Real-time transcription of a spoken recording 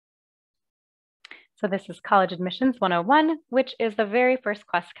So this is College Admissions 101, which is the very first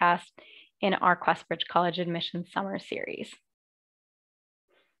QuestCast in our QuestBridge College Admissions Summer Series.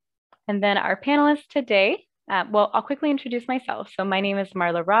 And then our panelists today, well, I'll quickly introduce myself. So my name is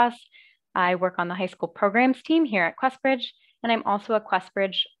Marla Ross. I work on the high school programs team here at QuestBridge, and I'm also a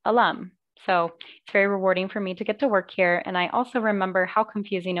QuestBridge alum. So it's very rewarding for me to get to work here. And I also remember how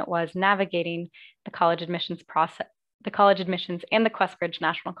confusing it was navigating the college admissions process, the college admissions and the QuestBridge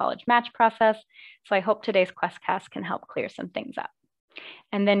National College Match process. So I hope today's QuestCast can help clear some things up.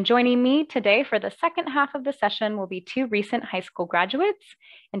 And then joining me today for the second half of the session will be two recent high school graduates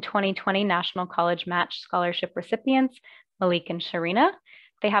and 2020 National College Match Scholarship recipients, Malik and Sharina.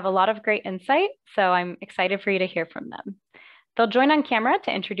 They have a lot of great insight, so I'm excited for you to hear from them. They'll join on camera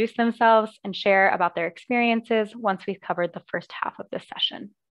to introduce themselves and share about their experiences once we've covered the first half of this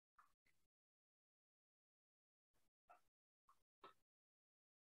session.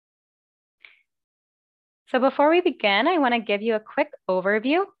 So before we begin, I want to give you a quick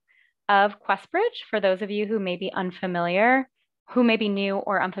overview of QuestBridge for those of you who may be unfamiliar, who may be new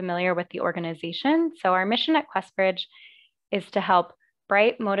or unfamiliar with the organization. So our mission at QuestBridge is to help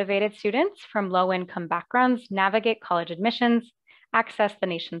bright, motivated students from low-income backgrounds navigate college admissions, access the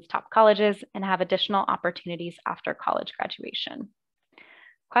nation's top colleges, and have additional opportunities after college graduation.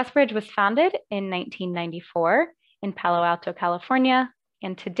 QuestBridge was founded in 1994 in Palo Alto, California,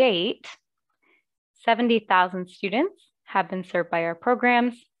 and to date, 70,000 students have been served by our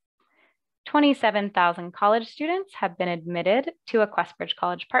programs. 27,000 college students have been admitted to a QuestBridge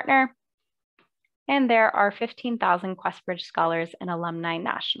college partner, and there are 15,000 QuestBridge scholars and alumni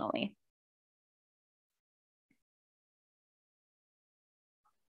nationally.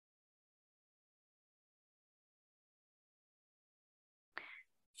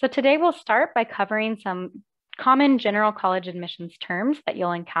 So today we'll start by covering some common general college admissions terms that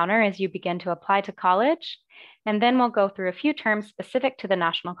you'll encounter as you begin to apply to college. And then we'll go through a few terms specific to the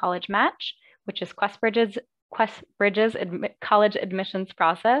National College Match, which is QuestBridge's college admissions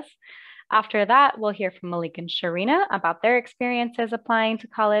process. After that, we'll hear from Malik and Sharina about their experiences applying to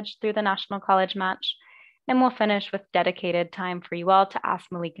college through the National College Match. And we'll finish with dedicated time for you all to ask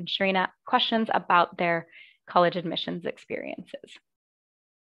Malik and Sharina questions about their college admissions experiences.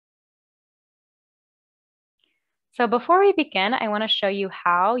 So before we begin, I want to show you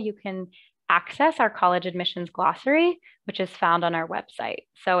how you can access our college admissions glossary, which is found on our website.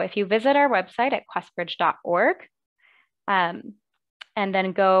 So if you visit our website at questbridge.org, and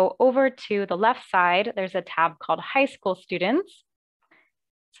then go over to the left side, there's a tab called High School Students.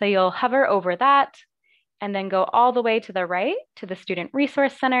 So you'll hover over that and then go all the way to the right to the Student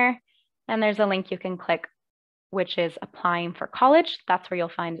Resource Center. And there's a link you can click, which is Applying for College. That's where you'll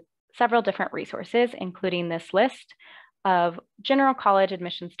find several different resources, including this list of general college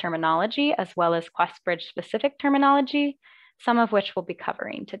admissions terminology, as well as QuestBridge specific terminology, some of which we'll be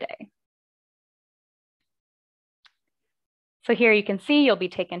covering today. So here you can see you'll be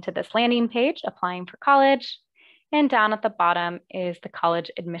taken to this landing page, Applying for College, and down at the bottom is the college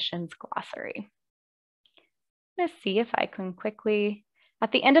admissions glossary. Let's see if I can quickly,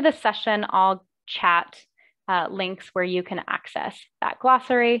 at the end of the session, I'll chat links where you can access that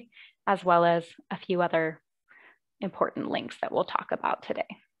glossary, as well as a few other important links that we'll talk about today.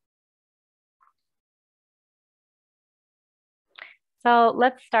 So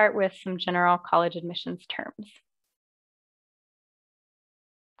let's start with some general college admissions terms.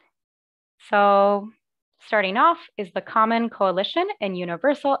 So starting off is the Common Coalition and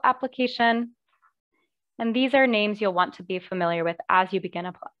Universal Application. And these are names you'll want to be familiar with as you begin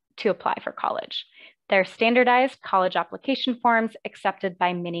to apply for college. They're standardized college application forms accepted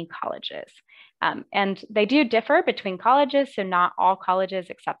by many colleges. And they do differ between colleges, so not all colleges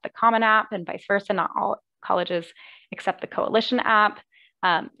accept the Common App and vice versa, not all colleges accept the Coalition App.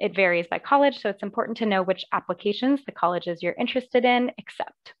 It varies by college, so it's important to know which applications the colleges you're interested in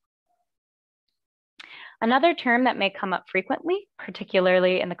accept. Another term that may come up frequently,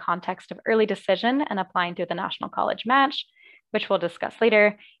 particularly in the context of early decision and applying through the National College Match, which we'll discuss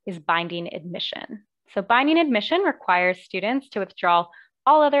later, is binding admission. So binding admission requires students to withdraw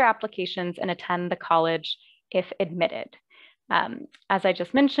all other applications and attend the college if admitted. As I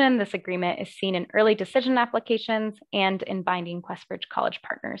just mentioned, this agreement is seen in early decision applications and in binding QuestBridge college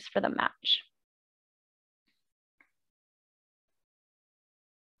partners for the match.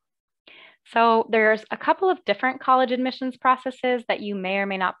 So there's a couple of different college admissions processes that you may or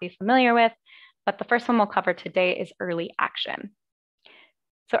may not be familiar with, but the first one we'll cover today is early action.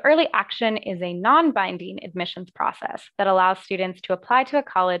 So early action is a non-binding admissions process that allows students to apply to a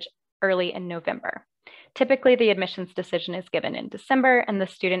college early in November. Typically, the admissions decision is given in December and the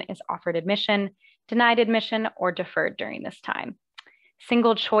student is offered admission denied admission, or deferred during this time.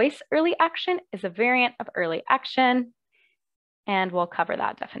 Single choice early action is a variant of early action, and we'll cover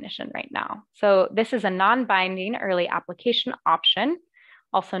that definition right now. So this is a non-binding early application option,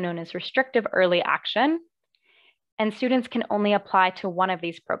 also known as restrictive early action, and students can only apply to one of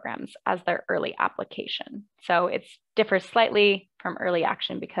these programs as their early application. So it differs slightly from early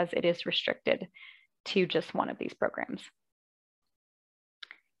action because it is restricted to just one of these programs.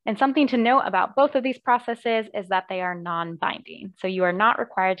 And something to note about both of these processes is that they are non-binding. So you are not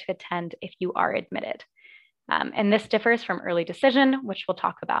required to attend if you are admitted. And this differs from early decision, which we'll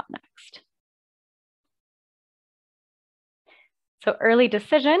talk about next. So early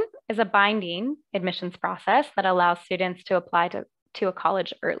decision is a binding admissions process that allows students to apply to a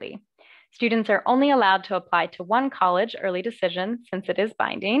college early. Students are only allowed to apply to one college early decision since it is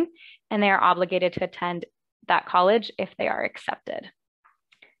binding, and they are obligated to attend that college if they are accepted.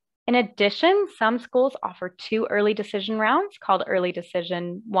 In addition, some schools offer 2 early decision rounds called Early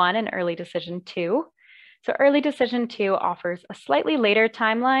Decision 1 and Early Decision 2. So Early Decision 2 offers a slightly later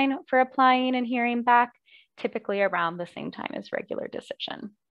timeline for applying and hearing back, typically around the same time as regular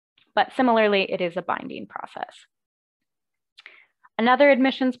decision. But similarly, it is a binding process. Another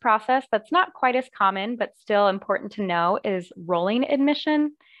admissions process that's not quite as common, but still important to know is rolling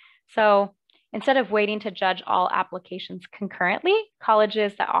admission. So instead of waiting to judge all applications concurrently,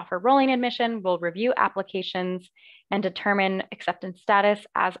 colleges that offer rolling admission will review applications and determine acceptance status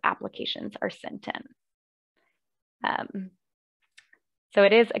as applications are sent in. So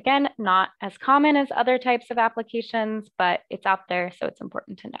it is, again, not as common as other types of applications, but it's out there, so it's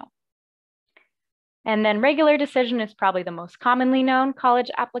important to know. And then regular decision is probably the most commonly known college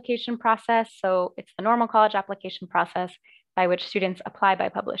application process. So it's the normal college application process by which students apply by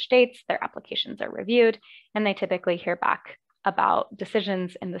published dates, their applications are reviewed, and they typically hear back about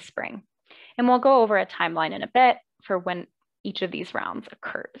decisions in the spring. And we'll go over a timeline in a bit for when each of these rounds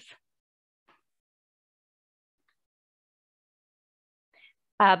occurs.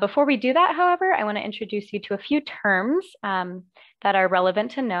 Before we do that, however, I want to introduce you to a few terms that are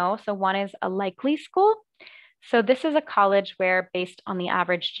relevant to know. So one is a likely school. So this is a college where, based on the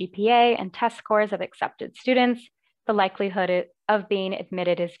average GPA and test scores of accepted students, the likelihood of being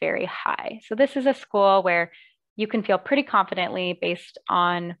admitted is very high. So this is a school where you can feel pretty confidently based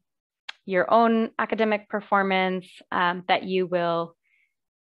on your own academic performance that you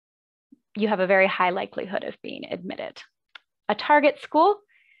have a very high likelihood of being admitted. A target school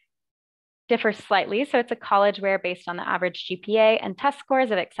differs slightly. So it's a college where, based on the average GPA and test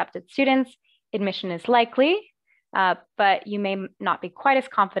scores of accepted students, admission is likely, but you may not be quite as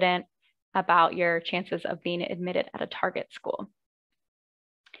confident about your chances of being admitted at a target school.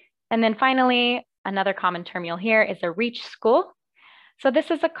 And then finally, another common term you'll hear is a reach school. So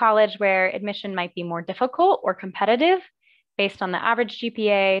this is a college where admission might be more difficult or competitive based on the average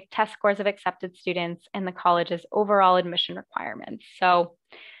GPA, test scores of accepted students, and the college's overall admission requirements. So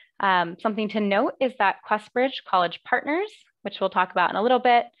something to note is that QuestBridge college partners, which we'll talk about in a little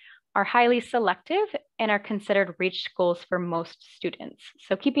bit, are highly selective and are considered reach schools for most students.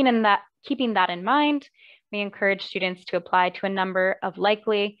 So keeping that in mind, we encourage students to apply to a number of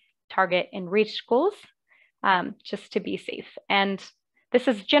likely, target, and reach schools just to be safe. And this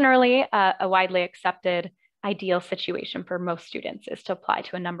is generally a widely accepted ideal situation for most students, is to apply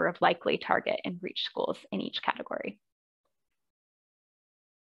to a number of likely, target, and reach schools in each category.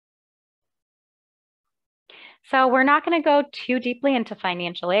 So we're not going to go too deeply into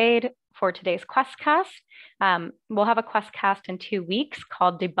financial aid for today's QuestCast. We'll have a QuestCast in 2 weeks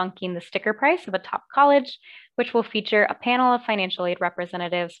called Debunking the Sticker Price of a Top College, which will feature a panel of financial aid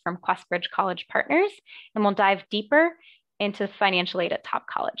representatives from QuestBridge college partners, and we'll dive deeper into financial aid at top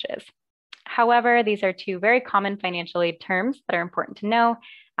colleges. However, these are 2 very common financial aid terms that are important to know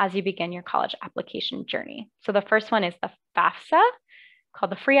as you begin your college application journey. So the first one is the FAFSA,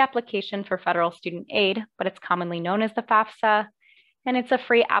 called the Free Application for Federal Student Aid, but it's commonly known as the FAFSA, and it's a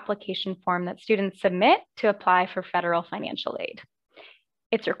free application form that students submit to apply for federal financial aid.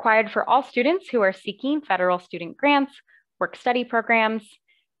 It's required for all students who are seeking federal student grants, work-study programs,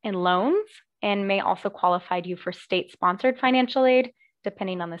 and loans, and may also qualify you for state-sponsored financial aid,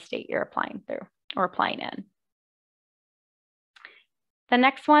 depending on the state you're applying through or applying in. The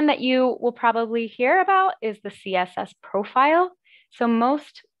next one that you will probably hear about is the CSS profile. So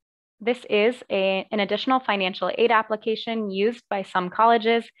this is an additional financial aid application used by some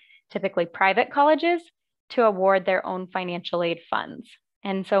colleges, typically private colleges, to award their own financial aid funds.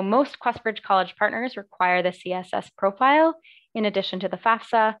 And so most QuestBridge college partners require the CSS profile in addition to the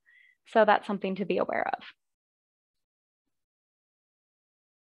FAFSA, so that's something to be aware of.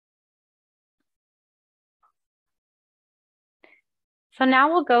 So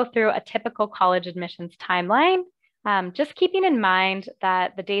now we'll go through a typical college admissions timeline, just keeping in mind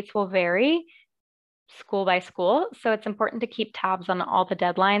that the dates will vary school by school, so it's important to keep tabs on all the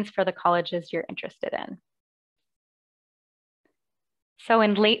deadlines for the colleges you're interested in. So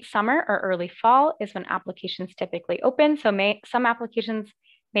in late summer or early fall is when applications typically open. So some applications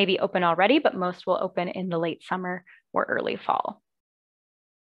may be open already, but most will open in the late summer or early fall.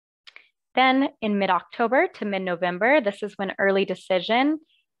 Then in mid-October to mid-November, this is when early decision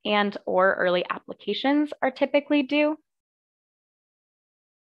and or early applications are typically due.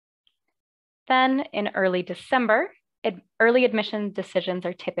 Then in early December, early admission decisions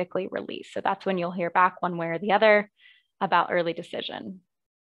are typically released. So that's when you'll hear back one way or the other about early decision.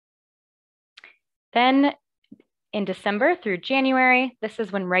 Then in December through January, this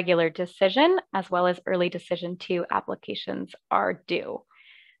is when regular decision as well as early decision 2 applications are due.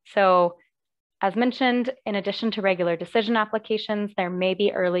 So as mentioned, in addition to regular decision applications, there may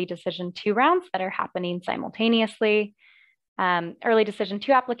be early decision 2 rounds that are happening simultaneously. Early decision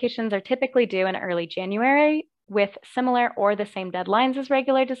 2 applications are typically due in early January with similar or the same deadlines as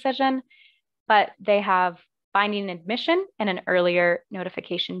regular decision, but they have binding admission and an earlier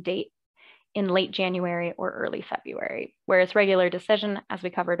notification date in late January or early February, whereas regular decision, as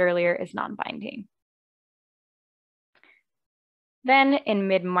we covered earlier, is non-binding. Then in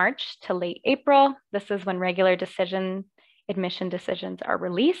mid-March to late April, this is when regular decision admission decisions are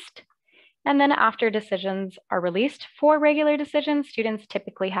released. And then after decisions are released for regular decisions, students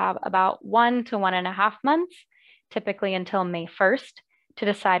typically have about 1 to 1.5 months, typically until May 1st, to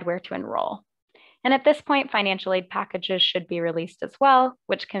decide where to enroll. And at this point, financial aid packages should be released as well,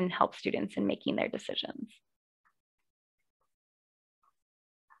 which can help students in making their decisions.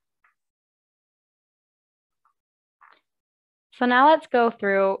 So now let's go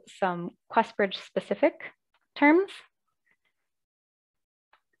through some QuestBridge specific terms.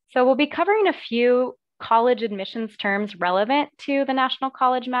 So we'll be covering a few college admissions terms relevant to the National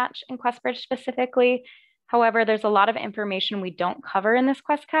College Match and QuestBridge specifically. However, there's a lot of information we don't cover in this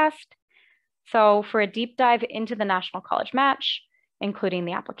QuestCast. So for a deep dive into the National College Match, including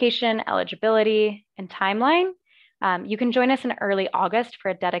the application, eligibility, and timeline, you can join us in early August for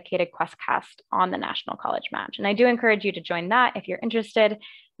a dedicated QuestCast on the National College Match. And I do encourage you to join that if you're interested,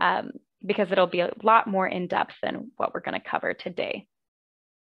 because it'll be a lot more in-depth than what we're going to cover today.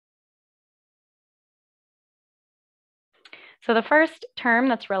 So the first term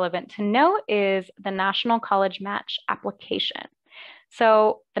that's relevant to know is the National College Match application.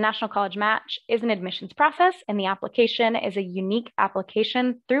 So the National College Match is an admissions process, and the application is a unique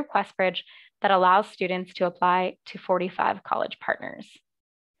application through QuestBridge that allows students to apply to 45 college partners.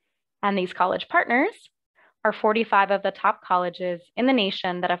 And these college partners are 45 of the top colleges in the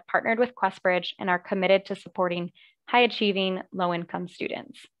nation that have partnered with QuestBridge and are committed to supporting high-achieving, low-income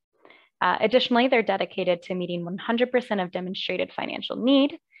students. Additionally, they're dedicated to meeting 100% of demonstrated financial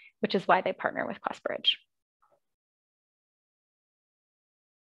need, which is why they partner with QuestBridge.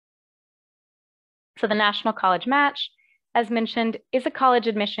 So the National College Match, as mentioned, is a college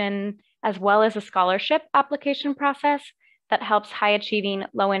admission as well as a scholarship application process that helps high-achieving,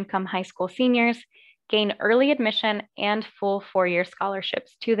 low-income high school seniors gain early admission and full 4-year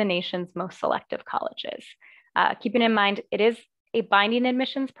scholarships to the nation's most selective colleges. Keeping in mind, it is a binding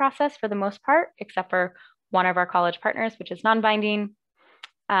admissions process for the most part, except for one of our college partners, which is non-binding,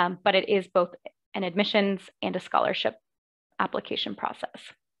 but it is both an admissions and a scholarship application process.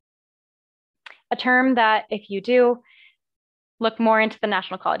 A term that if you do look more into the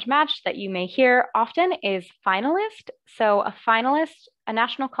National College Match that you may hear often is finalist. So a finalist, a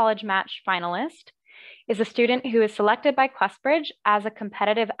National College Match finalist, is a student who is selected by QuestBridge as a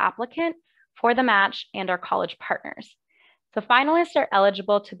competitive applicant for the match and our college partners. So finalists are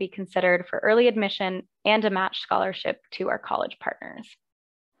eligible to be considered for early admission and a match scholarship to our college partners.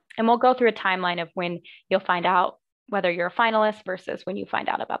 And we'll go through a timeline of when you'll find out whether you're a finalist versus when you find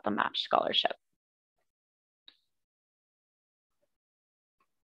out about the match scholarship.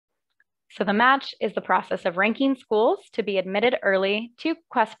 So the match is the process of ranking schools to be admitted early to a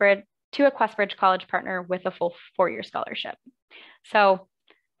QuestBridge college partner with a full 4-year scholarship. So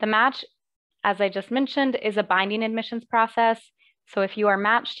the match, as I just mentioned, is a binding admissions process. So if you are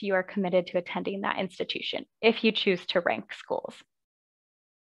matched, you are committed to attending that institution if you choose to rank schools.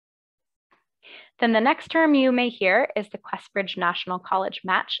 Then the next term you may hear is the QuestBridge National College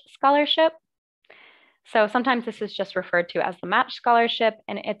Match Scholarship. So sometimes this is just referred to as the match scholarship,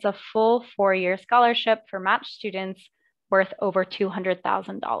 and it's a full 4-year scholarship for match students worth over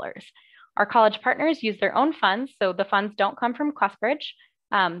 $200,000. Our college partners use their own funds, so the funds don't come from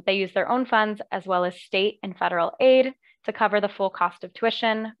QuestBridge. They use their own funds as well as state and federal aid to cover the full cost of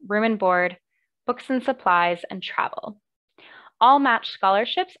tuition, room and board, books and supplies, and travel. All matched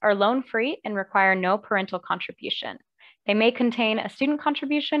scholarships are loan-free and require no parental contribution. They may contain a student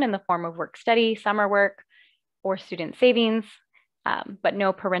contribution in the form of work study, summer work, or student savings, but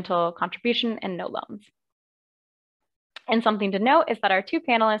no parental contribution and no loans. And something to note is that our two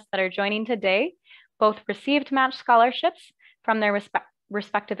panelists that are joining today both received matched scholarships from their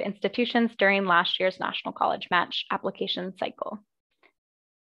respective institutions during last year's National College Match application cycle.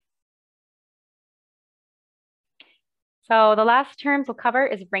 So the last terms we'll cover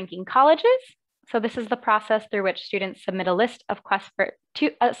is ranking colleges. So this is the process through which students submit a list of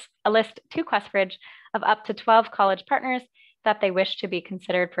to QuestBridge of up to 12 college partners that they wish to be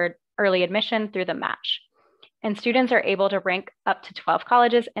considered for early admission through the match. And students are able to rank up to 12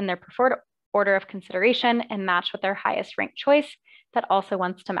 colleges in their preferred order of consideration and match with their highest ranked choice that also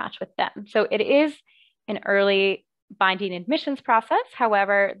wants to match with them. So it is an early binding admissions process.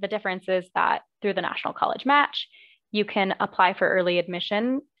 However, the difference is that through the National College Match, you can apply for early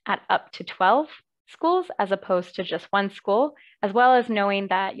admission at up to 12 schools as opposed to just one school, as well as knowing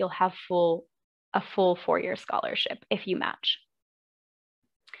that you'll have a full 4-year scholarship if you match.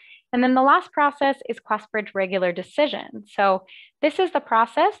 And then the last process is QuestBridge regular decision. So this is the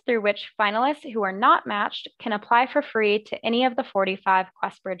process through which finalists who are not matched can apply for free to any of the 45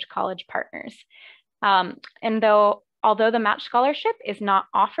 QuestBridge college partners. And although the match scholarship is not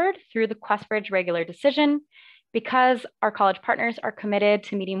offered through the QuestBridge regular decision, because our college partners are committed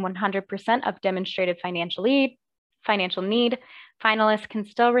to meeting 100% of demonstrated financial need, finalists can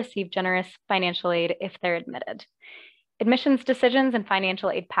still receive generous financial aid if they're admitted. Admissions decisions and financial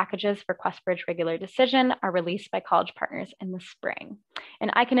aid packages for QuestBridge regular decision are released by college partners in the spring.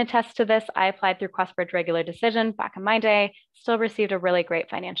 And I can attest to this. I applied through QuestBridge regular decision back in my day, still received a really great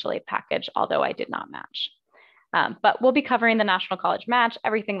financial aid package, although I did not match. But we'll be covering the National College Match,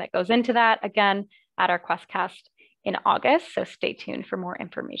 everything that goes into that, again, at our QuestCast in August. So stay tuned for more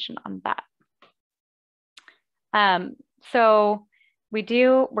information on that.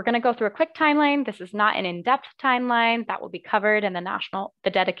 We're going to go through a quick timeline. This is not an in-depth timeline that will be covered in the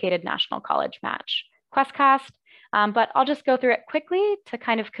dedicated National College Match QuestCast, but I'll just go through it quickly to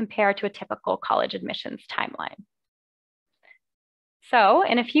kind of compare to a typical college admissions timeline. So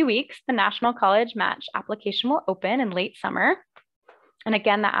in a few weeks, the National College Match application will open in late summer. And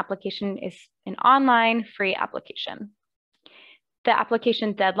again, that application is an online free application. The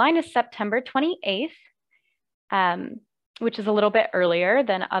application deadline is September 28th. Which is a little bit earlier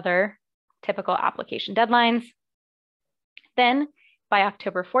than other typical application deadlines. Then by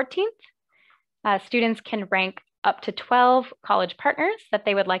October 14th, students can rank up to 12 college partners that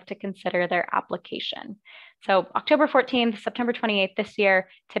they would like to consider their application. So October 14th, September 28th this year,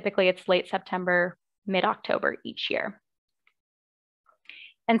 typically it's late September, mid-October each year.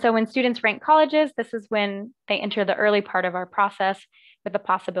 And so when students rank colleges, this is when they enter the early part of our process with the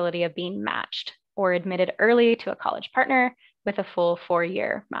possibility of being matched or admitted early to a college partner with a full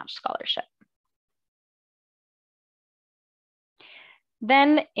 4-year match scholarship.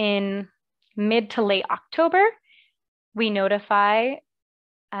 Then in mid to late October, we notify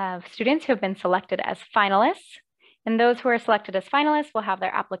students who have been selected as finalists, and those who are selected as finalists will have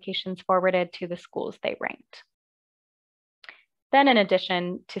their applications forwarded to the schools they ranked. Then in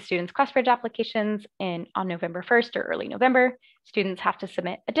addition to students' QuestBridge applications on November 1st or early November, students have to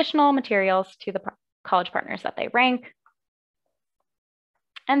submit additional materials to the college partners that they rank.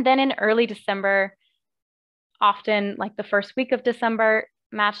 And then in early December, often like the first week of December,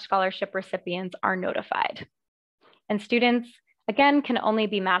 matched scholarship recipients are notified. And students, again, can only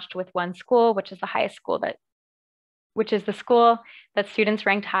be matched with one school, which is the school that students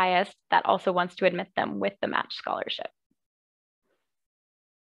ranked highest that also wants to admit them with the matched scholarship.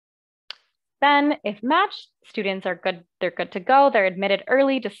 Then if matched, students are good, they're good to go. They're admitted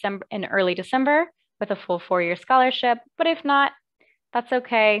in early December with a full 4-year scholarship. But if not, that's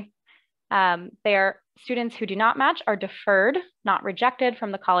okay. Students who do not match are deferred, not rejected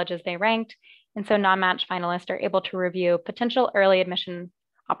from the colleges they ranked. And so non-matched finalists are able to review potential early admission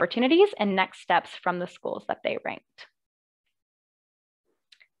opportunities and next steps from the schools that they ranked.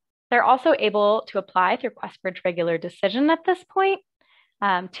 They're also able to apply through QuestBridge regular decision at this point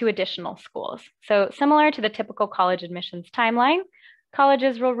to additional schools. So similar to the typical college admissions timeline,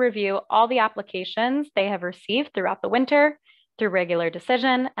 colleges will review all the applications they have received throughout the winter through regular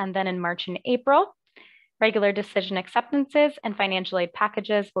decision, and then in March and April, regular decision acceptances and financial aid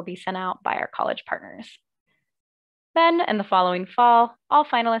packages will be sent out by our college partners. Then in the following fall, all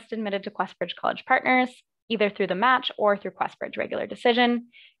finalists admitted to QuestBridge college partners, either through the match or through QuestBridge regular decision,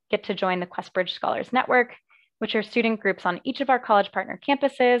 get to join the QuestBridge Scholars Network, which are student groups on each of our college partner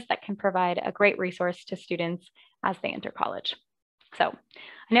campuses that can provide a great resource to students as they enter college. So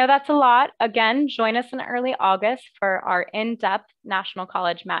I know that's a lot. Again, join us in early August for our in-depth National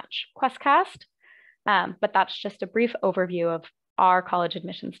College Match QuestCast, but that's just a brief overview of our college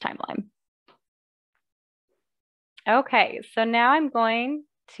admissions timeline. Okay, so now I'm going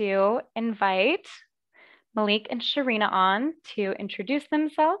to invite Malik and Sharina on to introduce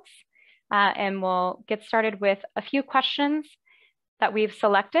themselves, and we'll get started with a few questions that we've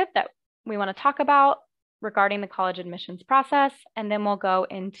selected that we want to talk about regarding the college admissions process, and then we'll go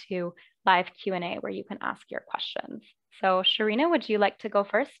into live Q&A where you can ask your questions. So Sharina, would you like to go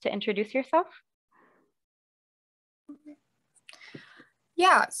first to introduce yourself?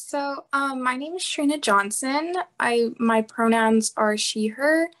 Yeah, so my name is Trina Johnson. My pronouns are she,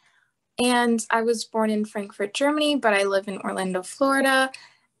 her, and I was born in Frankfurt, Germany, but I live in Orlando, Florida,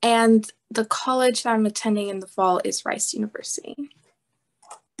 and the college that I'm attending in the fall is Rice University.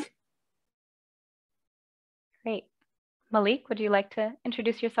 Great. Malik, would you like to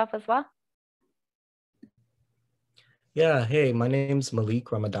introduce yourself as well? Yeah, hey, my name's Malik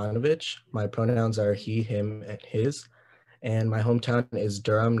Ramadanovich. My pronouns are he, him, and his. And my hometown is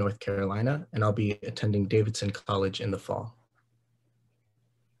Durham, North Carolina, and I'll be attending Davidson College in the fall.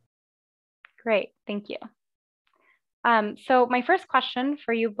 Great, thank you. So my first question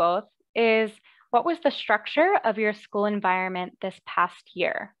for you both is, what was the structure of your school environment this past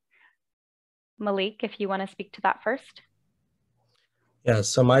year? Malik, if you want to speak to that first. Yeah,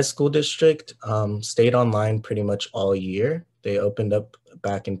 so my school district stayed online pretty much all year. They opened up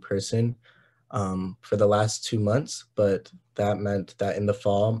back in person for the last 2 months, but that meant that in the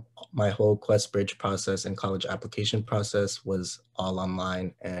fall, my whole QuestBridge process and college application process was all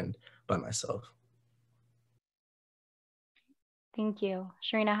online and by myself. Thank you.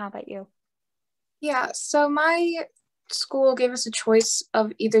 Sharina, how about you? Yeah, so my school gave us a choice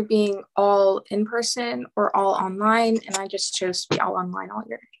of either being all in person or all online, and I just chose to be all online all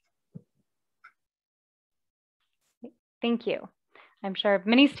year. Thank you. I'm sure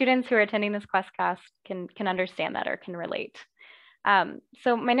many students who are attending this QuestCast can understand that or can relate.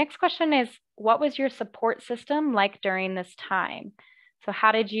 So my next question is, what was your support system like during this time? So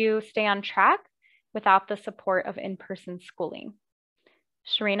how did you stay on track without the support of in-person schooling?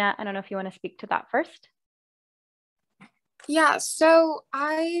 Sharina, I don't know if you want to speak to that first. Yeah, so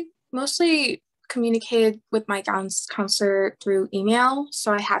I mostly communicated with my guidance counselor through email.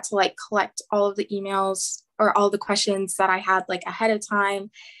 So I had to collect all of the emails or all the questions that I had ahead of time,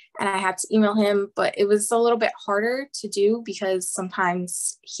 and I had to email him, but it was a little bit harder to do because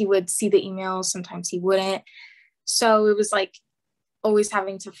sometimes he would see the emails, sometimes he wouldn't. So it was always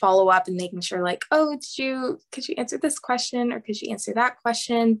having to follow up and making sure oh, could you answer this question or could you answer that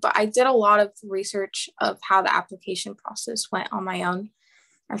question? But I did a lot of research of how the application process went on my own.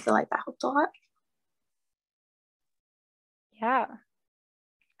 I feel like that helped a lot. Yeah.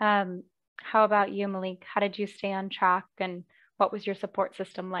 How about you, Malik? How did you stay on track and what was your support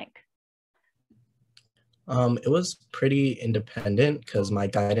system like? It was pretty independent because my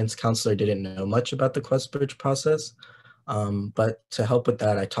guidance counselor didn't know much about the QuestBridge process. But to help with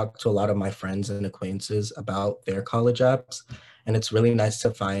that, I talked to a lot of my friends and acquaintances about their college apps. And it's really nice to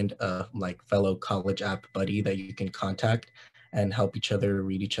find a fellow college app buddy that you can contact and help each other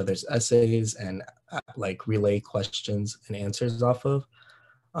read each other's essays and relay questions and answers off of.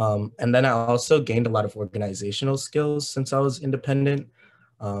 And then I also gained a lot of organizational skills since I was independent,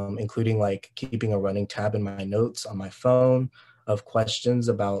 including keeping a running tab in my notes on my phone of questions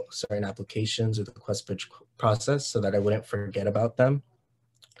about certain applications or the QuestBridge process so that I wouldn't forget about them.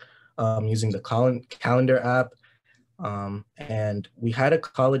 Using the calendar app. And we had a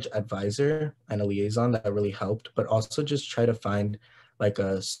college advisor and a liaison that really helped, but also just try to find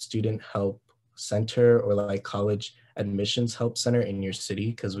a student help center or college admissions help center in your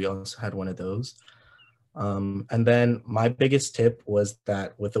city, because we also had one of those. And then my biggest tip was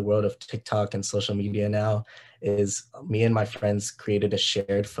that with the world of TikTok and social media now is me and my friends created a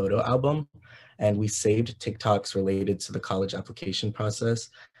shared photo album, and we saved TikToks related to the college application process.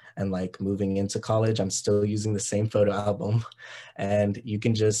 And moving into college, I'm still using the same photo album, and you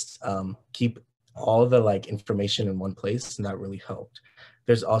can just keep all the information in one place, and that really helped.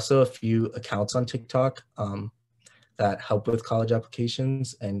 There's also a few accounts on TikTok that help with college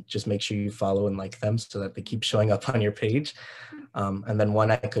applications, and just make sure you follow and like them so that they keep showing up on your page. And then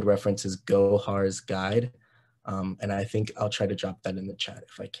one I could reference is Gohar's Guide. And I think I'll try to drop that in the chat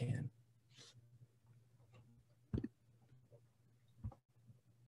if I can.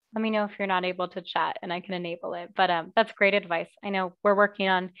 Let me know if you're not able to chat and I can enable it, but that's great advice. I know we're working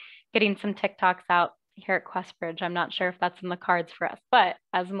on getting some TikToks out here at QuestBridge. I'm not sure if that's in the cards for us, but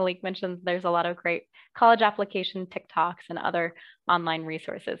as Malik mentioned, there's a lot of great college application TikToks and other online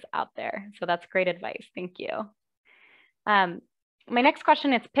resources out there. So that's great advice. Thank you. My next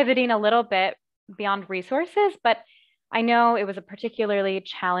question is pivoting a little bit beyond resources, but I know it was a particularly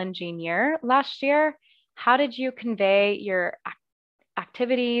challenging year last year. How did you convey your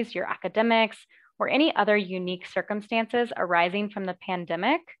activities, your academics, or any other unique circumstances arising from the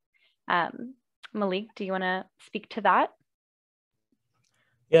pandemic? Malik, do you want to speak to that?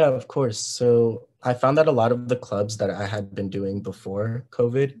 Yeah, of course. So I found that a lot of the clubs that I had been doing before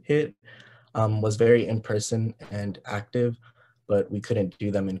COVID hit was very in person and active, but we couldn't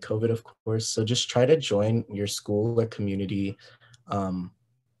do them in COVID, of course. So just try to join your school or community um,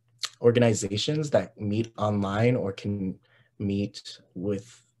 organizations that meet online or can meet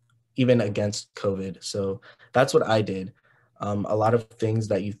with even against COVID. So that's what I did. A lot of things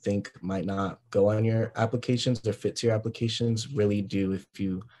that you think might not go on your applications or fit to your applications really do if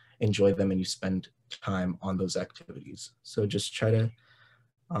you enjoy them and you spend time on those activities. So just try to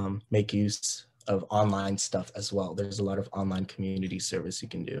make use of online stuff as well. There's a lot of online community service you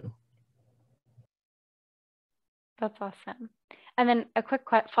can do. That's awesome. And then a quick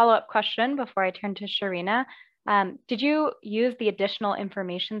follow-up question before I turn to Sharina. Did you use the additional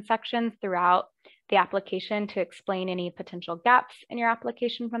information sections throughout the application to explain any potential gaps in your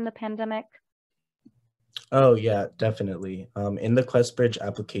application from the pandemic? Oh yeah, definitely. In the QuestBridge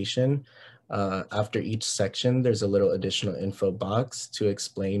application, after each section, there's a little additional info box to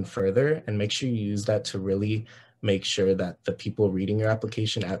explain further, and make sure you use that to really make sure that the people reading your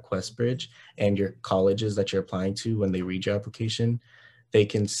application at QuestBridge and your colleges that you're applying to, when they read your application, they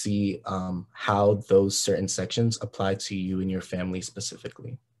can see how those certain sections apply to you and your family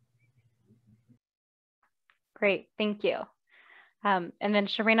specifically. Great, thank you. And then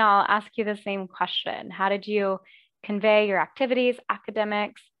Sharina, I'll ask you the same question. How did you convey your activities,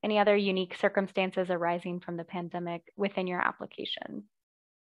 academics, any other unique circumstances arising from the pandemic within your application?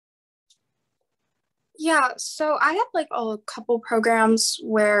 Yeah, so I had like a couple programs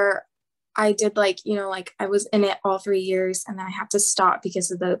where I did like, like I was in it all 3 years and then I had to stop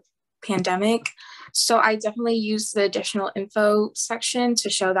because of the pandemic. So I definitely used the additional info section to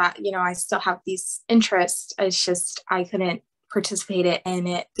show that, I still have these interests. It's just I couldn't participate in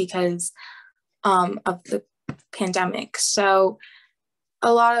it because of the pandemic. So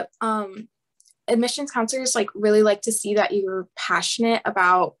a lot of admissions counselors like really like to see that you're passionate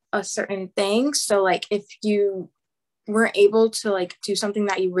about a certain thing. So like if you weren't able to like do something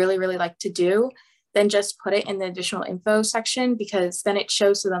that you really, really like to do, then just put it in the additional info section, because then it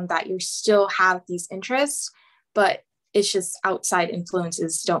shows to them that you still have these interests, but it's just outside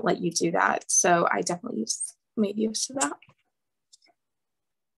influences don't let you do that. So I definitely made use of that.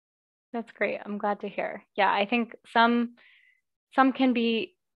 That's great. I'm glad to hear. Yeah, I think some can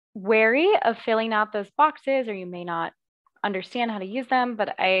be wary of filling out those boxes, or you may not understand how to use them.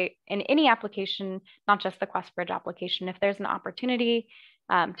 But in any application, not just the QuestBridge application, if there's an opportunity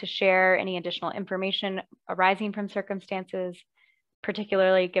to share any additional information arising from circumstances,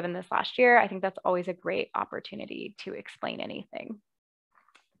 particularly given this last year, I think that's always a great opportunity to explain anything.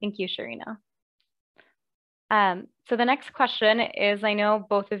 Thank you, Sharina. So the next question is, I know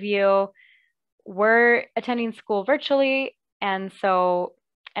both of you were attending school virtually, and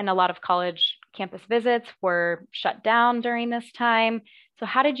a lot of college campus visits were shut down during this time. So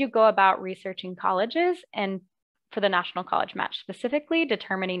how did you go about researching colleges, and for the National College Match specifically,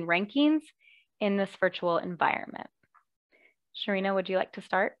 determining rankings in this virtual environment? Sharina, would you like to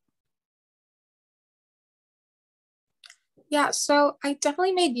start? Yeah, so I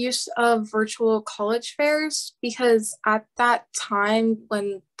definitely made use of virtual college fairs, because at that time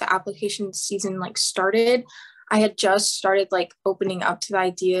when the application season like started, I had just started like opening up to the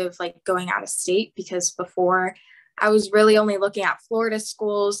idea of like going out of state, because before I was really only looking at Florida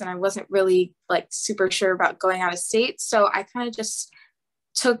schools and I wasn't really like super sure about going out of state. So I kind of just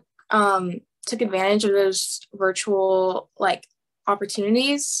took advantage of those virtual like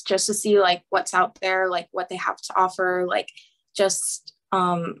opportunities just to see like what's out there, like what they have to offer, like just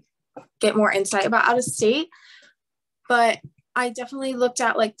get more insight about out of state. But I definitely looked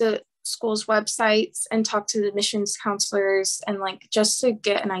at like the school's websites and talked to the admissions counselors, and like just to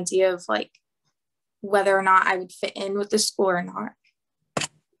get an idea of like whether or not I would fit in with the school or not.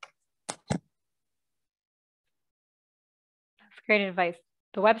 That's great advice.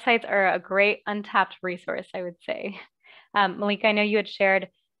 The websites are a great untapped resource, I would say. Malika, I know you had shared,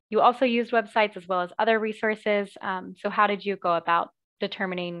 you also used websites as well as other resources. So how did you go about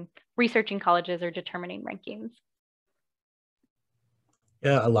researching colleges or determining rankings?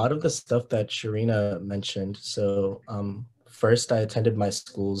 Yeah, a lot of the stuff that Sharina mentioned. So, first, I attended my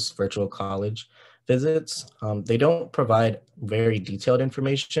school's virtual college visits. They don't provide very detailed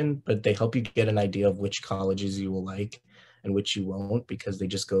information, but they help you get an idea of which colleges you will like and which you won't, because they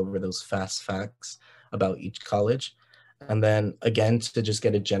just go over those fast facts about each college. And then again, to just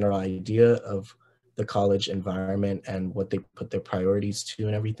get a general idea of the college environment and what they put their priorities to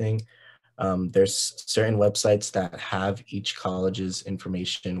and everything. There's certain websites that have each college's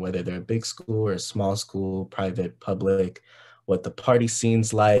information, whether they're a big school or a small school, private, public, what the party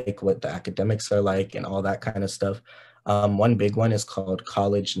scene's like, what the academics are like, and all that kind of stuff. One big one is called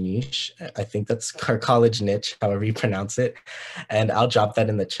College Niche. I think that's our College Niche, however you pronounce it. And I'll drop that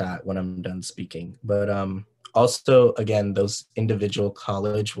in the chat when I'm done speaking. But also, again, those individual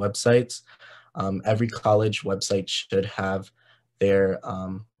college websites, every college website should have their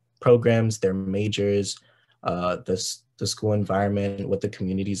programs, their majors, the school environment, what the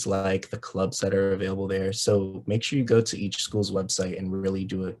community's like, the clubs that are available there. So make sure you go to each school's website and really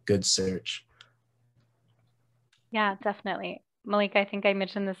do a good search. Yeah, definitely. Malik, I think I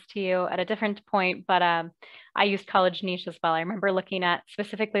mentioned this to you at a different point, but I used College Niche as well. I remember looking at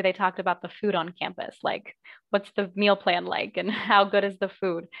specifically, they talked about the food on campus, like what's the meal plan like and how good is the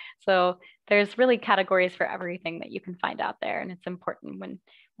food. So there's really categories for everything that you can find out there, and it's important when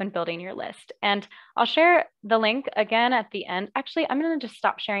building your list. And I'll share the link again at the end. Actually, I'm going to just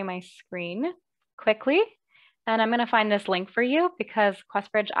stop sharing my screen quickly, and I'm going to find this link for you because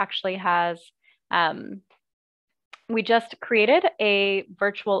QuestBridge actually has we just created a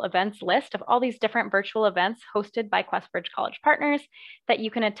virtual events list of all these different virtual events hosted by QuestBridge College Partners that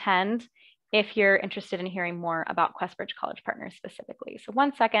you can attend if you're interested in hearing more about QuestBridge College Partners specifically. So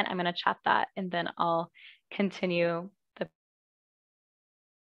one second, I'm going to chat that and then I'll continue the.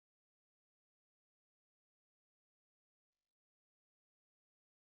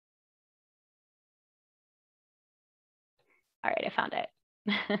 All right, I found it.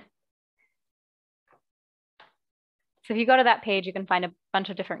 So if you go to that page, you can find a bunch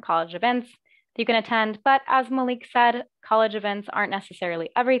of different college events that you can attend. But as Malik said, college events aren't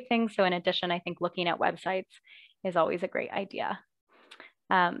necessarily everything. So in addition, I think looking at websites is always a great idea.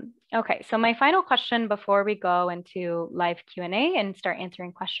 Okay, so my final question before we go into live Q&A and start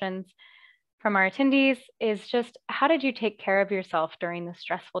answering questions from our attendees is just how did you take care of yourself during this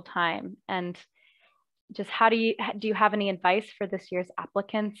stressful time? And just how do you have any advice for this year's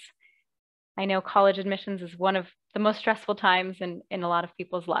applicants? I know college admissions is one of the most stressful times in a lot of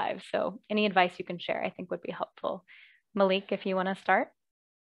people's lives. So any advice you can share, I think would be helpful. Malik, if you want to start.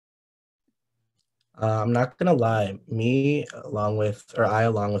 I'm not gonna lie, I along with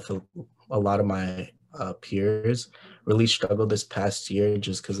a lot of my peers really struggled this past year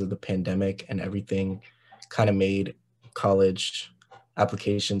just because of the pandemic and everything kind of made college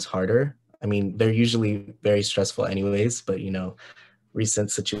applications harder. I mean, they're usually very stressful anyways, but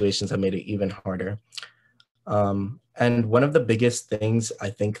recent situations have made it even harder. And one of the biggest things I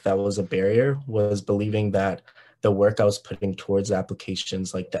think that was a barrier was believing that the work I was putting towards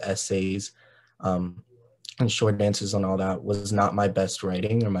applications, like the essays and short answers and all that, was not my best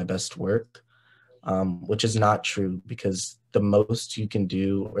writing or my best work, which is not true because the most you can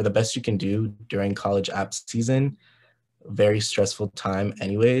do or the best you can do during college app season, very stressful time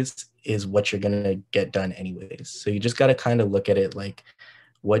anyways, is what you're going to get done anyways. So you just got to kind of look at it like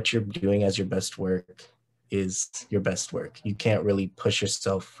what you're doing as your best work is your best work. You can't really push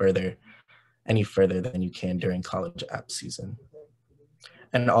yourself any further than you can during college app season.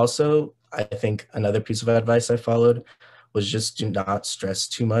 And also, I think another piece of advice I followed was just do not stress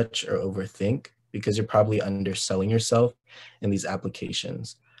too much or overthink because you're probably underselling yourself in these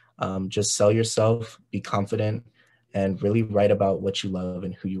applications. Just sell yourself, be confident, and really write about what you love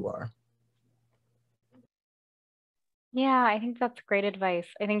and who you are. Yeah, I think that's great advice.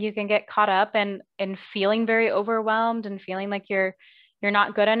 I think you can get caught up in feeling very overwhelmed and feeling like you're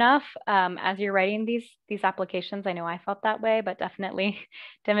not good enough as you're writing these applications. I know I felt that way, but definitely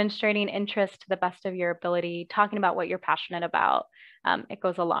demonstrating interest to the best of your ability, talking about what you're passionate about, it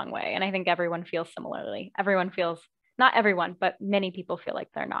goes a long way. And I think everyone feels similarly. Not everyone, but many people feel like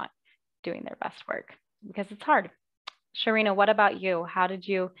they're not doing their best work because it's hard. Sharina, what about you? How did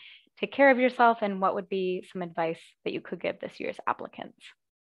you take care of yourself, and what would be some advice that you could give this year's applicants?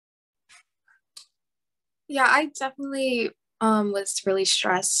 Yeah, I definitely was really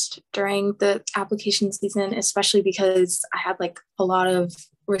stressed during the application season, especially because I had like a lot of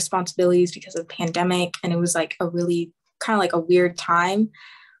responsibilities because of the pandemic, and it was like a really kind of like a weird time.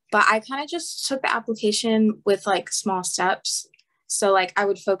 But I kind of just took the application with like small steps. So like I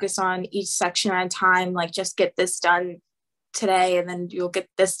would focus on each section at a time, like just get this done today, and then you'll get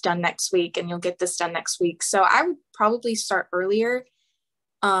this done next week, and you'll get this done next week. So I would probably start earlier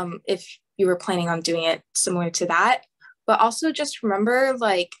if you were planning on doing it similar to that. But also just remember,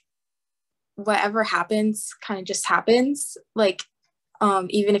 like, whatever happens kind of just happens. Like,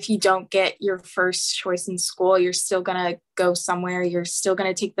 even if you don't get your first choice in school, you're still gonna go somewhere. You're still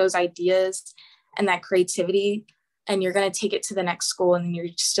gonna take those ideas and that creativity, and you're gonna take it to the next school, and you're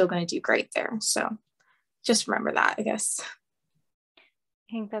still gonna do great there. So just remember that, I guess.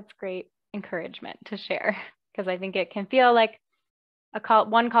 I think that's great encouragement to share, because I think it can feel like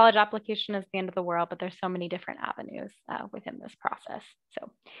one college application is the end of the world, but there's so many different avenues within this process.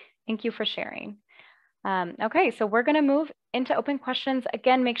 So thank you for sharing. Okay, so we're going to move into open questions.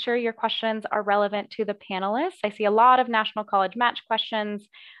 Again, make sure your questions are relevant to the panelists. I see a lot of national college match questions,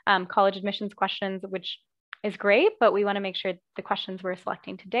 college admissions questions, which is great, but we want to make sure the questions we're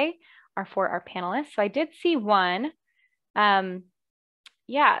selecting today are for our panelists. So I did see one.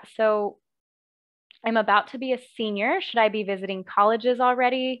 Yeah, so I'm about to be a senior. Should I be visiting colleges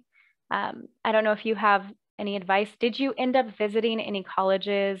already? I don't know if you have any advice. Did you end up visiting any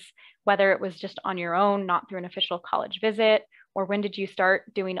colleges, whether it was just on your own, not through an official college visit, or when did you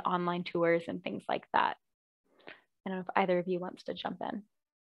start doing online tours and things like that? I don't know if either of you wants to jump in.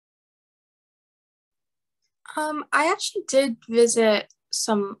 I actually did visit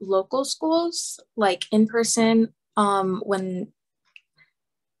some local schools, like in person, when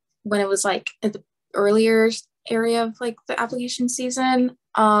it was like at the earlier area of like the application season.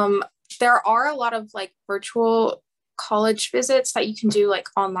 There are a lot of like virtual college visits that you can do like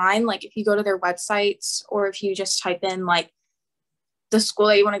online. Like if you go to their websites, or if you just type in like the school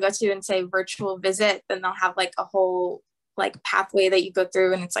that you want to go to and say virtual visit, then they'll have like a whole like pathway that you go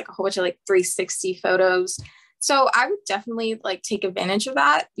through, and it's like a whole bunch of like 360 photos. So I would definitely like take advantage of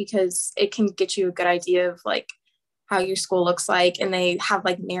that, because it can get you a good idea of like how your school looks like. And they have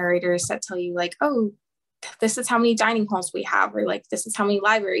like narrators that tell you like, oh, this is how many dining halls we have, or like this is how many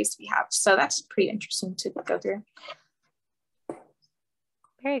libraries we have. So that's pretty interesting to go through.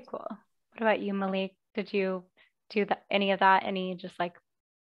 Very cool. What about you, Malik? Did you do any of that? Any just like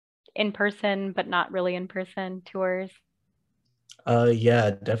in person, but not really in person tours?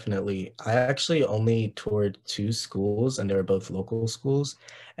 Yeah, definitely. I actually only toured 2 schools, and they were both local schools,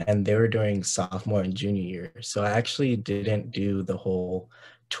 and they were during sophomore and junior year. So I actually didn't do the whole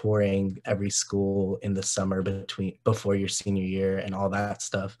touring every school in the summer before your senior year and all that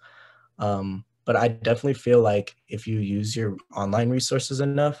stuff. But I definitely feel like if you use your online resources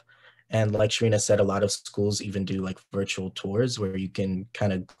enough, and like Sharina said, a lot of schools even do like virtual tours where you can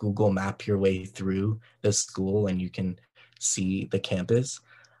kind of Google map your way through the school and you can see the campus.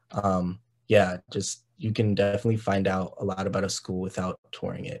 Yeah, just you can definitely find out a lot about a school without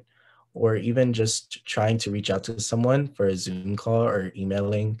touring it, or even just trying to reach out to someone for a Zoom call or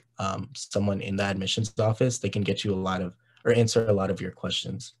emailing someone in the admissions office. They can get you or answer a lot of your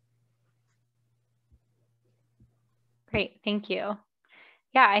questions. Great, thank you.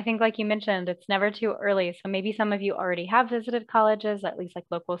 Yeah, I think like you mentioned, it's never too early. So maybe some of you already have visited colleges, at least like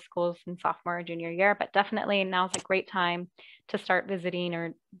local schools in sophomore or junior year, but definitely now's a great time to start visiting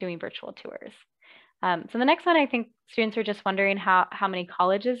or doing virtual tours. So the next one, I think students are just wondering how many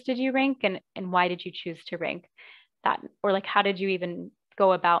colleges did you rank, and why did you choose to rank that? Or like, how did you even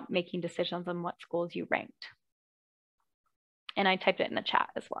go about making decisions on what schools you ranked? And I typed it in the chat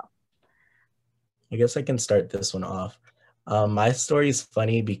as well. I guess I can start this one off. My story is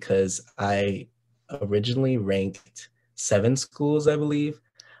funny because I originally ranked 7 schools, I believe,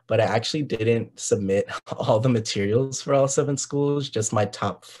 but I actually didn't submit all the materials for all 7 schools, just my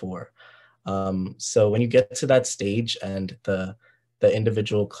top 4. So when you get to that stage and the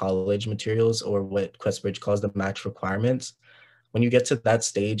individual college materials, or what QuestBridge calls the match requirements, when you get to that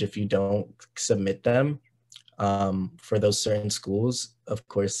stage, if you don't submit them, for those certain schools, of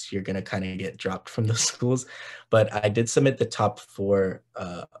course, you're going to kind of get dropped from those schools. But I did submit the top 4,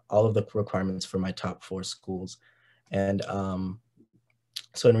 all of the requirements for my top 4 schools. And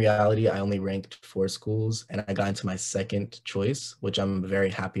so in reality, I only ranked 4 schools, and I got into my second choice, which I'm very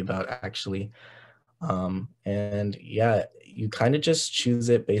happy about, actually. And yeah, you kind of just choose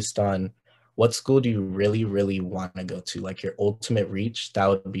it based on what school do you really, really want to go to, like your ultimate reach. That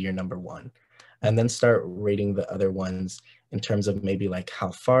would be your number 1. And then start rating the other ones in terms of maybe like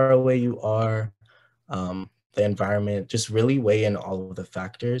how far away you are, the environment, just really weigh in all of the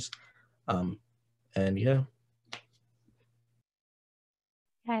factors. And yeah.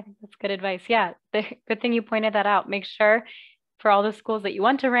 Yeah, I think that's good advice. Yeah, the good thing you pointed that out. Make sure for all the schools that you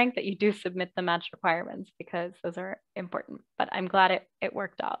want to rank that you do submit the match requirements, because those are important. But I'm glad it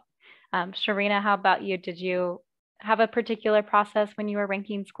worked out. Sharina, how about you? Did you have a particular process when you were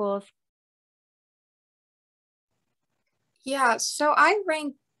ranking schools? Yeah, so I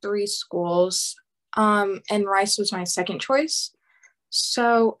ranked 3 schools, and Rice was my second choice.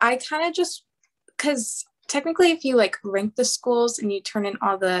 So I kind of just, because technically, if you like rank the schools and you turn in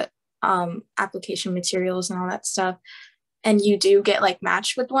all the application materials and all that stuff, and you do get like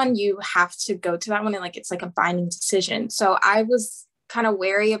matched with one, you have to go to that one, and like it's like a binding decision. So I was kind of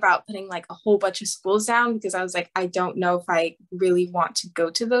wary about putting like a whole bunch of schools down because I was like, I don't know if I really want to go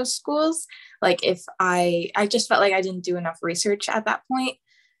to those schools. Like if I just felt like I didn't do enough research at that point.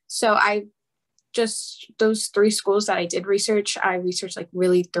 So I just, those 3 schools that I did research, I researched like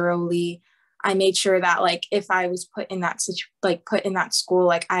really thoroughly. I made sure that like if I was put in that put in that school,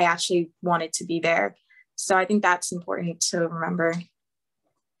 like I actually wanted to be there. So I think that's important to remember.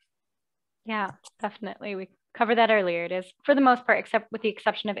 Yeah, definitely. We covered that earlier. It is, for the most part, except with the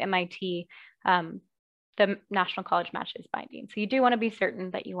exception of MIT, the National College Match is binding. So you do want to be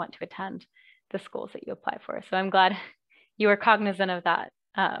certain that you want to attend the schools that you apply for. So I'm glad you were cognizant of that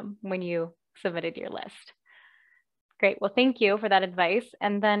when you submitted your list. Great. Well, thank you for that advice.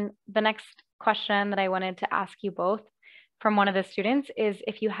 And then the next question that I wanted to ask you both from one of the students is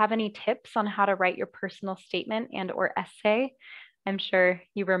if you have any tips on how to write your personal statement and or essay. I'm sure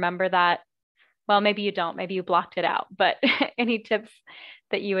you remember that. Well, maybe you don't, maybe you blocked it out, but any tips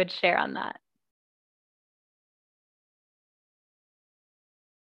that you would share on that?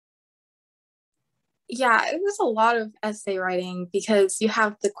 Yeah, it was a lot of essay writing because you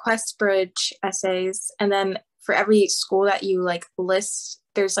have the QuestBridge essays, and then for every school that you like list,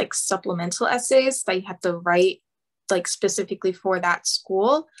 there's like supplemental essays that you have to write like specifically for that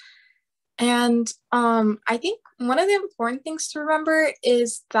school. And I think one of the important things to remember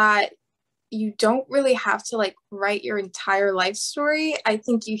is that you don't really have to like write your entire life story. I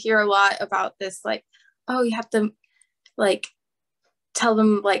think you hear a lot about this, like, oh, you have to like tell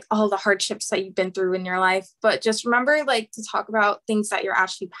them like all the hardships that you've been through in your life, but just remember like to talk about things that you're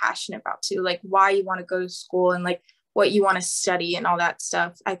actually passionate about too, like why you want to go to school and like what you want to study and all that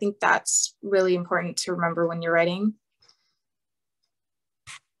stuff. I think that's really important to remember when you're writing.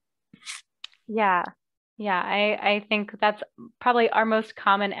 Yeah. Yeah, I think that's probably our most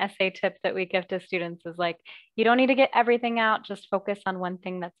common essay tip that we give to students is like, you don't need to get everything out, just focus on one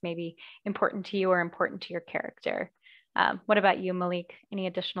thing that's maybe important to you or important to your character. What about you, Malik? Any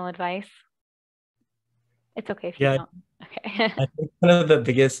additional advice? It's okay if you Yeah, don't. Okay. I think one of the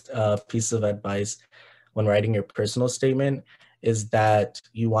biggest piece of advice when writing your personal statement is that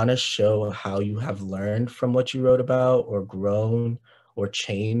you want to show how you have learned from what you wrote about or grown or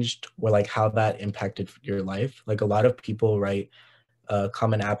changed or like how that impacted your life. Like a lot of people write a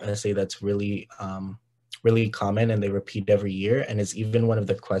common app essay that's really common and they repeat every year and is even one of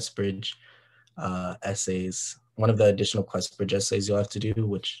the QuestBridge essays, one of the additional QuestBridge essays you'll have to do,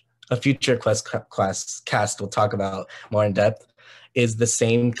 which a future class cast will talk about more in depth, is the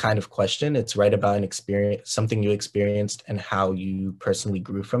same kind of question. It's right about an experience, something you experienced and how you personally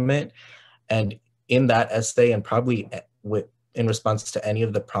grew from it. And in that essay, and probably in response to any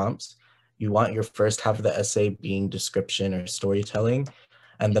of the prompts, you want your first half of the essay being description or storytelling,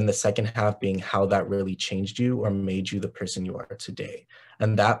 and then the second half being how that really changed you or made you the person you are today.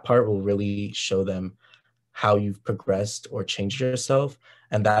 And that part will really show them how you've progressed or changed yourself.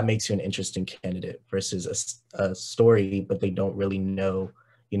 And that makes you an interesting candidate versus a story, but they don't really know,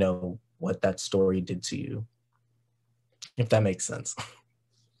 what that story did to you, if that makes sense.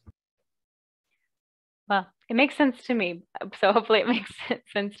 Well, it makes sense to me. So hopefully it makes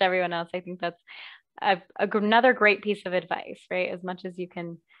sense to everyone else. I think that's another great piece of advice, right? As much as you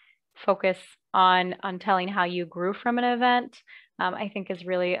can focus on telling how you grew from an event, I think is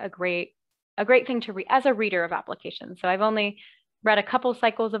really a great thing to read as a reader of applications. So I've only read a couple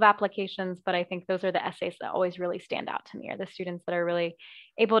cycles of applications, but I think those are the essays that always really stand out to me, are the students that are really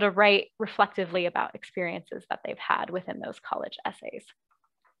able to write reflectively about experiences that they've had within those college essays.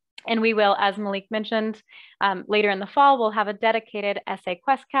 And we will, as Malik mentioned, later in the fall, we'll have a dedicated essay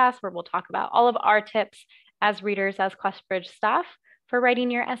QuestCast where we'll talk about all of our tips as readers, as QuestBridge staff for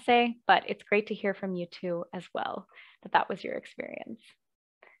writing your essay. But it's great to hear from you too as well, that was your experience.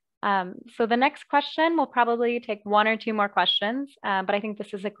 So the next question, we'll probably take 1 or 2 more questions, but I think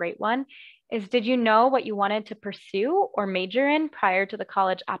this is a great one, is did you know what you wanted to pursue or major in prior to the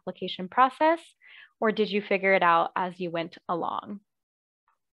college application process, or did you figure it out as you went along?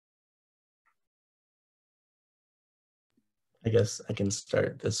 I guess I can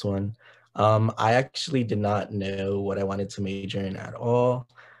start this one. I actually did not know what I wanted to major in at all.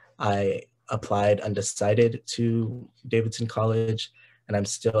 I applied undecided to Davidson College, and I'm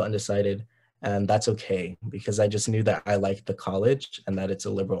still undecided. And that's okay, because I just knew that I liked the college and that it's a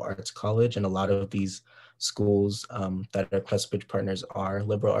liberal arts college. And a lot of these schools that are QuestBridge partners are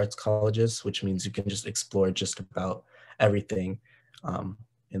liberal arts colleges, which means you can just explore just about everything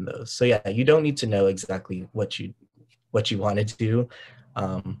in those. So yeah, you don't need to know exactly what you want to do.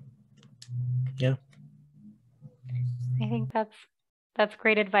 Yeah. I think that's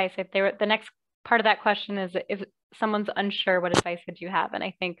great advice. If they were, the next part of that question is if someone's unsure, what advice would you have? And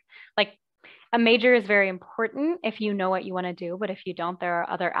I think like a major is very important if you know what you want to do, but if you don't, there are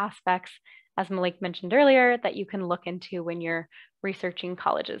other aspects, as Malik mentioned earlier, that you can look into when you're researching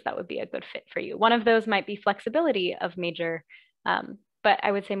colleges that would be a good fit for you. One of those might be flexibility of major, but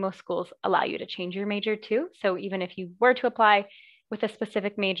I would say most schools allow you to change your major too. So even if you were to apply with a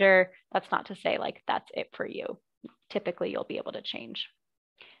specific major, that's not to say like that's it for you. Typically, you'll be able to change.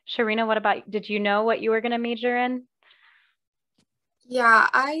 Sharina, what about, did you know what you were going to major in? Yeah,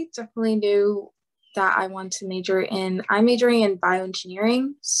 I definitely knew that I wanted to I'm majoring in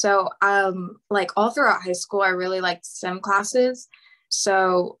bioengineering. So like all throughout high school, I really liked STEM classes.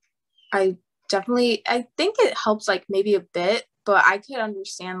 So I think it helps like maybe a bit, but I could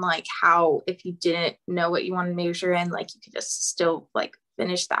understand like how if you didn't know what you want to major in, like you could just still like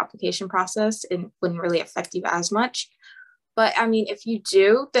finish the application process and wouldn't really affect you as much. But I mean, if you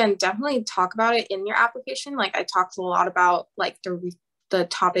do, then definitely talk about it in your application. Like I talked a lot about like the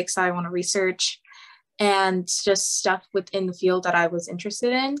topics that I want to research and just stuff within the field that I was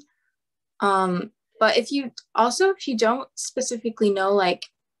interested in. But if you don't specifically know like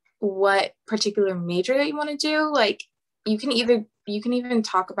what particular major that you want to do, like you can even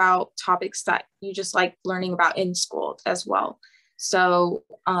talk about topics that you just like learning about in school as well. So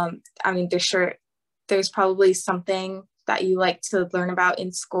I mean, there's probably something that you like to learn about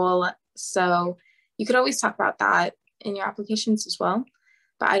in school. So you could always talk about that in your applications as well.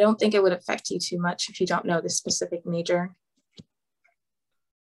 But I don't think it would affect you too much if you don't know the specific major.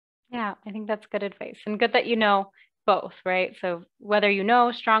 Yeah, I think that's good advice and good that you know both, right? So whether you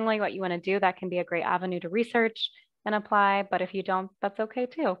know strongly what you want to do, that can be a great avenue to research and apply. But if you don't, that's okay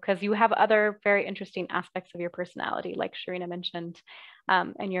too, because you have other very interesting aspects of your personality, like Sharina mentioned,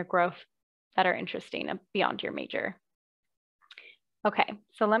 and your growth that are interesting beyond your major. Okay,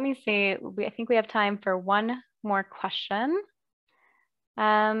 so let me see. I think we have time for one more question.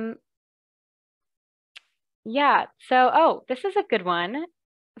 Yeah, so, this is a good one.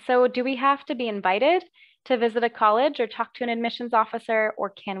 So do we have to be invited to visit a college or talk to an admissions officer,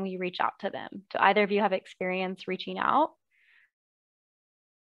 or can we reach out to them? Do either of you have experience reaching out?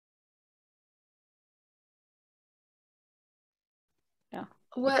 No.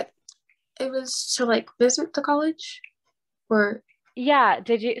 What, it was to like visit the college or? Yeah,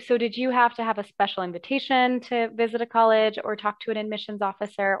 did you have to have a special invitation to visit a college or talk to an admissions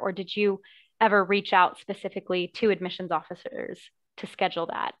officer, or did you ever reach out specifically to admissions officers to schedule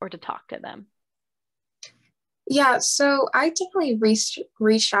that or to talk to them? Yeah, so I definitely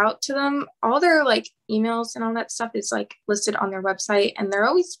reached out to them. All their like emails and all that stuff is like listed on their website, and they're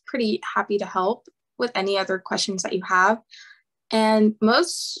always pretty happy to help with any other questions that you have. And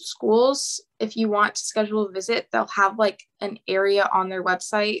most schools, if you want to schedule a visit, they'll have like an area on their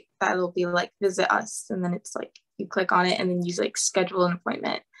website that'll be like visit us. And then it's like you click on it and then you like schedule an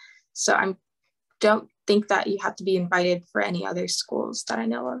appointment. So I don't think that you have to be invited for any other schools that I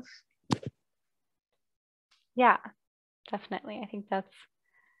know of. Yeah, definitely. I think that's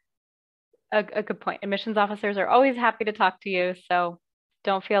a good point. Admissions officers are always happy to talk to you, so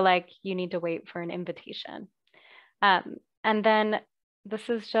don't feel like you need to wait for an invitation. And then this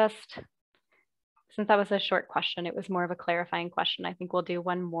is just, since that was a short question, it was more of a clarifying question. I think we'll do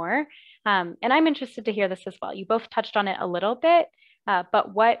one more. And I'm interested to hear this as well. You both touched on it a little bit,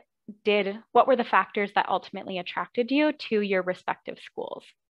 but what were the factors that ultimately attracted you to your respective schools?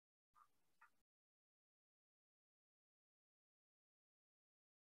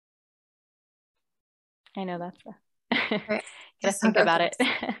 I know that's Right. gotta think about it.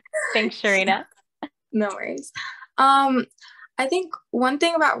 Thanks, Sharina. No worries. I think one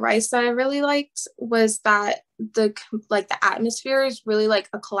thing about Rice that I really liked was that the atmosphere is really like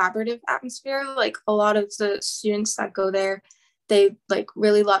a collaborative atmosphere. Like a lot of the students that go there, they like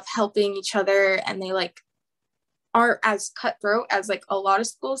really love helping each other, and they like aren't as cutthroat as like a lot of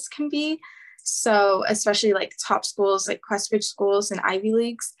schools can be. So especially like top schools like QuestBridge schools and Ivy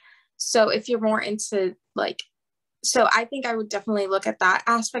Leagues. So if you're more into like, so I think I would definitely look at that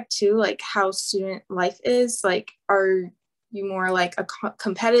aspect too, like how student life is. Like, are you more like a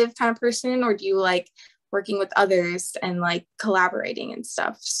competitive kind of person, or do you like working with others and like collaborating and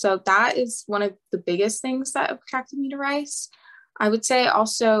stuff? So that is one of the biggest things that attracted me to Rice. I would say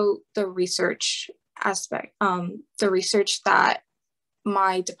also the research aspect, the research that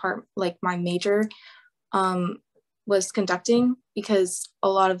my department, like my major, was conducting, because a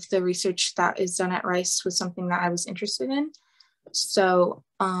lot of the research that is done at Rice was something that I was interested in. So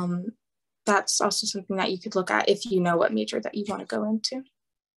that's also something that you could look at if you know what major that you want to go into.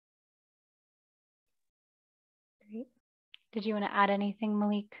 Great. Did you want to add anything,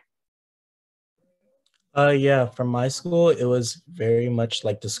 Malik? Yeah, from my school, it was very much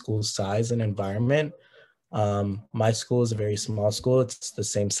like the school size and environment. My school is a very small school. It's the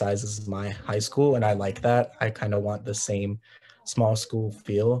same size as my high school, and I like that. I kind of want the same small school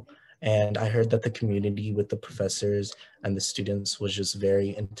feel. And I heard that the community with the professors and the students was just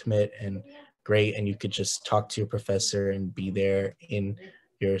very intimate and great, and you could just talk to your professor and be there in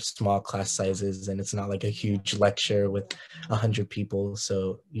your small class sizes, and it's not like a huge lecture with 100 people,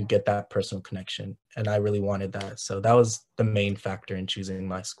 so you get that personal connection, and I really wanted that. So that was the main factor in choosing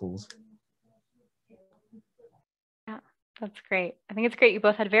my schools. Yeah, that's great. I think it's great. You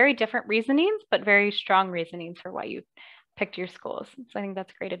both had very different reasonings, but very strong reasonings for why you picked your schools. So I think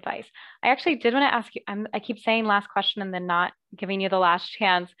that's great advice. I actually did want to ask you, I keep saying last question and then not giving you the last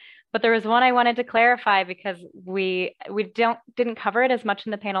chance, but there was one I wanted to clarify because we didn't cover it as much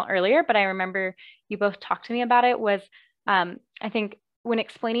in the panel earlier, but I remember you both talked to me about it, was I think when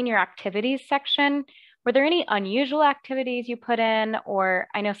explaining your activities section, were there any unusual activities you put in? Or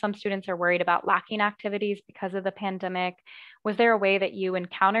I know some students are worried about lacking activities because of the pandemic. Was there a way that you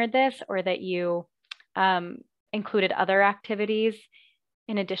encountered this, or that you included other activities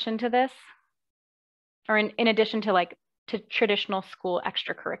in addition to this? Or in addition to to traditional school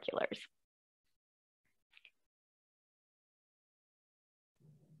extracurriculars?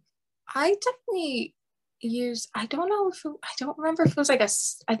 I definitely I don't remember if it was like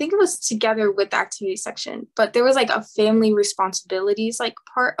I think it was together with the activity section, but there was like a family responsibilities like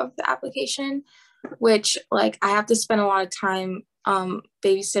part of the application, which like I have to spend a lot of time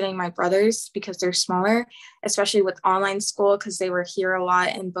babysitting my brothers because they're smaller, especially with online school, because they were here a lot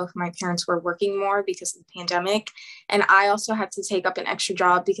and both my parents were working more because of the pandemic. And I also had to take up an extra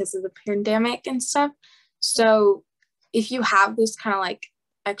job because of the pandemic and stuff. So if you have this kind of like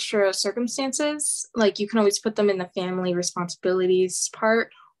extra circumstances, like you can always put them in the family responsibilities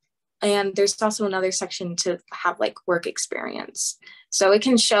part. And there's also another section to have like work experience. So it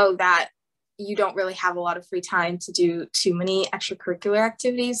can show that you don't really have a lot of free time to do too many extracurricular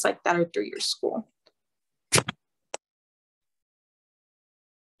activities like that are through your school.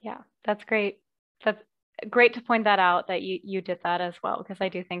 Yeah, that's great. That's great to point that out, that you did that as well, because I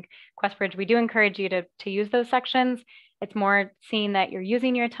do think QuestBridge, we do encourage you to use those sections. It's more seeing that you're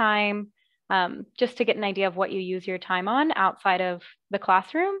using your time just to get an idea of what you use your time on outside of the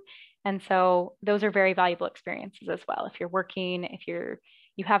classroom. And so those are very valuable experiences as well. If you're working, if you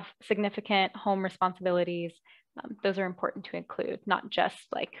have significant home responsibilities, those are important to include, not just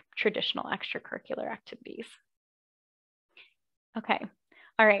like traditional extracurricular activities. Okay.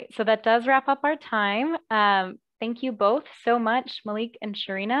 All right, so that does wrap up our time. Thank you both so much, Malik and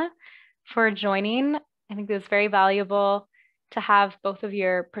Sharina, for joining. I think it was very valuable to have both of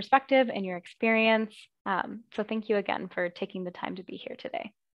your perspective and your experience. So thank you again for taking the time to be here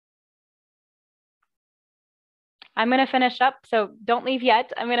today. I'm going to finish up, so don't leave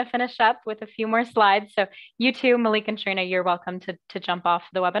yet. I'm going to finish up with a few more slides. So you too, Malik and Sharina, you're welcome to jump off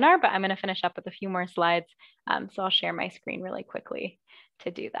the webinar, but I'm going to finish up with a few more slides. So I'll share my screen really quickly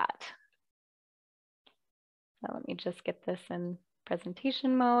to do that. So let me just get this in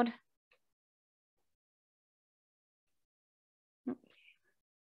presentation mode.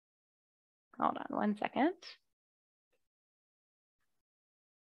 Hold on one second.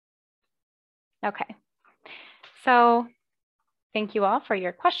 Okay, so thank you all for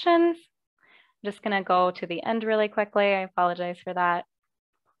your questions. I'm just gonna go to the end really quickly. I apologize for that.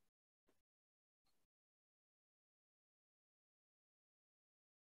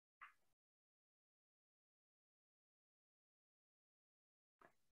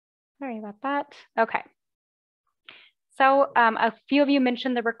 Sorry about that. Okay. So a few of you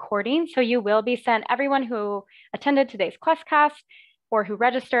mentioned the recording. So you will be sent, everyone who attended today's QuestCast or who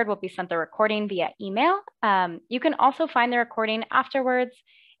registered will be sent the recording via email. You can also find the recording afterwards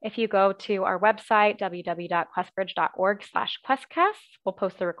if you go to our website, www.questbridge.org/questcasts. We'll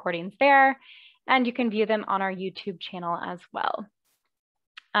post the recordings there, and you can view them on our YouTube channel as well.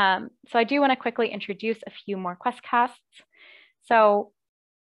 So I do want to quickly introduce a few more QuestCasts. So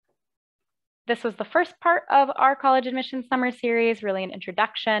this was the first part of our college admissions summer series, really an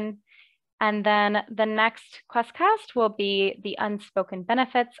introduction. And then the next QuestCast will be the unspoken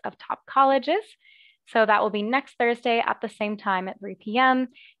benefits of top colleges. So that will be next Thursday at the same time at 3 p.m.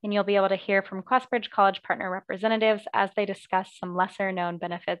 And you'll be able to hear from QuestBridge College partner representatives as they discuss some lesser known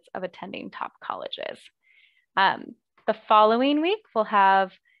benefits of attending top colleges. The following week, we'll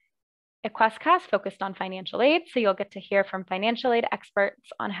have a QuestCast focused on financial aid. So you'll get to hear from financial aid experts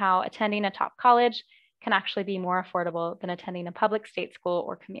on how attending a top college can actually be more affordable than attending a public state school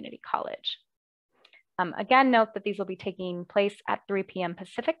or community college. Again, note that these will be taking place at 3 p.m.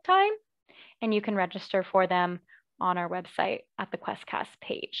 Pacific time, and you can register for them on our website at the QuestCast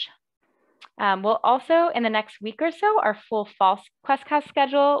page. We'll also, in the next week or so, our full fall QuestCast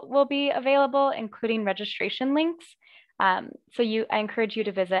schedule will be available, including registration links. So I encourage you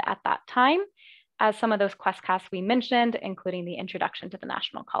to visit at that time, as some of those QuestCasts we mentioned, including the Introduction to the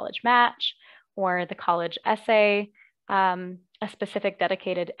National College Match or the College Essay, a specific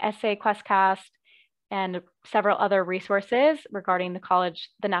dedicated essay QuestCast, and several other resources regarding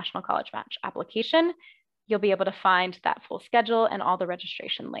the National College Match application. You'll be able to find that full schedule and all the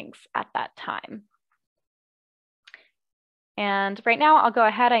registration links at that time. And right now I'll go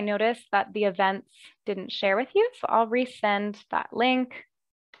ahead. I noticed that the events didn't share with you, so I'll resend that link.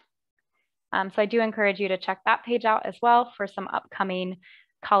 So I do encourage you to check that page out as well for some upcoming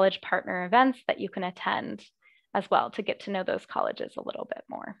college partner events that you can attend as well to get to know those colleges a little bit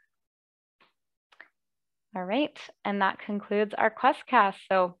more. All right, and that concludes our QuestCast.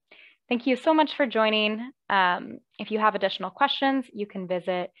 So thank you so much for joining. If you have additional questions, you can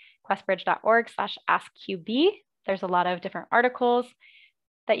visit questbridge.org/askqb. There's a lot of different articles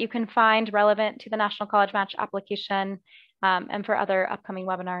that you can find relevant to the National College Match application. And for other upcoming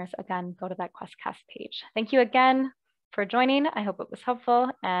webinars, again, go to that QuestCast page. Thank you again for joining. I hope it was helpful,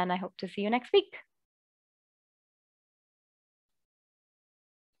 and I hope to see you next week.